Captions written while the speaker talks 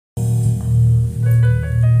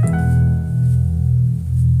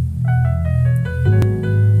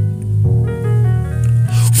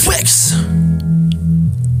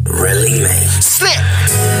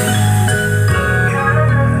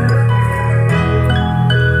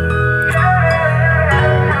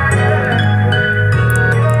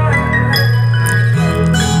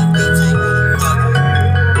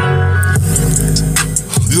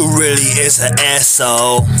is an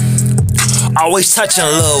SO. Always touching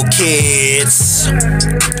little kids.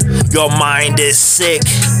 Your mind is sick.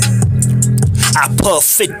 I put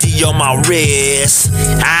 50 on my wrist.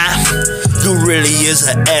 You really is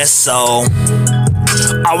an SO.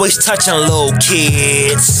 Always touching little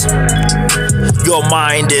kids. Your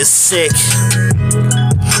mind is sick.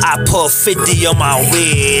 I put 50 on my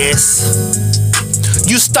wrist.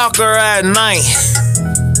 You stalker at night.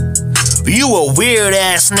 You a weird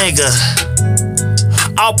ass nigga.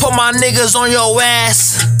 I'll put my niggas on your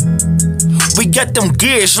ass. We got them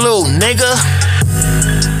gears, little nigga.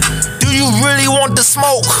 Do you really want the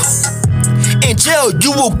smoke? In jail,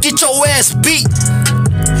 you will get your ass beat.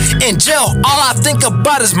 In jail, all I think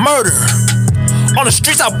about is murder. On the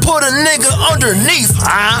streets, I put a nigga underneath,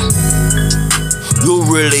 You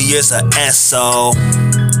really is a SO.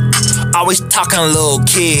 Always talking little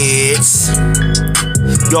kids.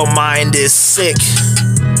 Your mind is sick.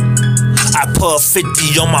 I put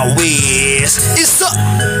 50 on my wrist. It's up.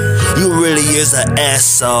 You really is a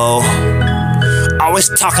SO. Always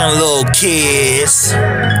talking little kids.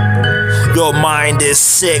 Your mind is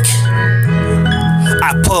sick.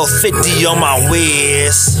 I put 50 on my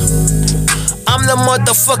wrist. I'm the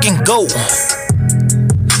motherfucking GOAT.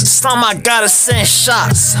 Some I gotta send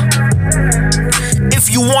shots. If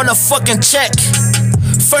you wanna fucking check,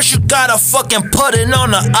 first you gotta fucking put it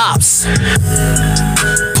on the ops.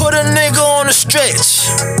 Put a nigga on the stretch.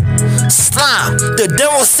 Slime, the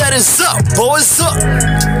devil said it's up, bro, it's up.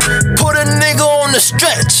 Put a nigga on the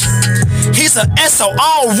stretch. He's an SO,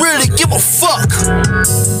 I don't really give a fuck.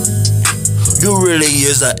 You really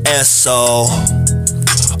is a SO.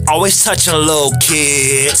 Always touching little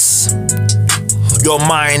kids. Your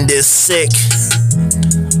mind is sick.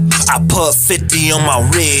 I put 50 on my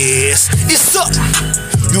wrist. It's up.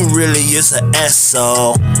 You really is a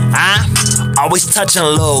SO. Always touching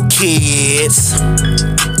little kids.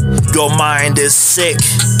 Your mind is sick.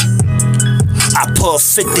 I put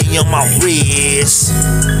 50 on my wrist.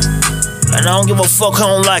 And I don't give a fuck, I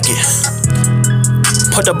don't like it.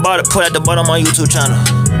 Put at the bottom of my YouTube channel.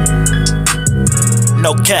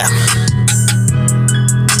 No cap.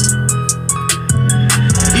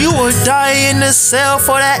 You would die in the cell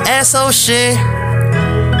for that SO shit.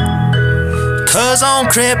 Cause on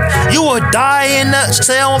Crip, you would die in the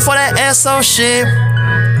cell for that SO shit.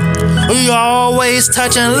 You always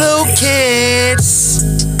touching little kids.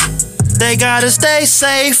 They gotta stay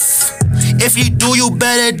safe. If you do, you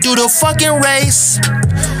better do the fucking race.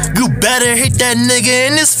 You better hit that nigga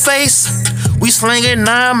in his face. We slinging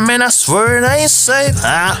 9, man, I swear it ain't safe.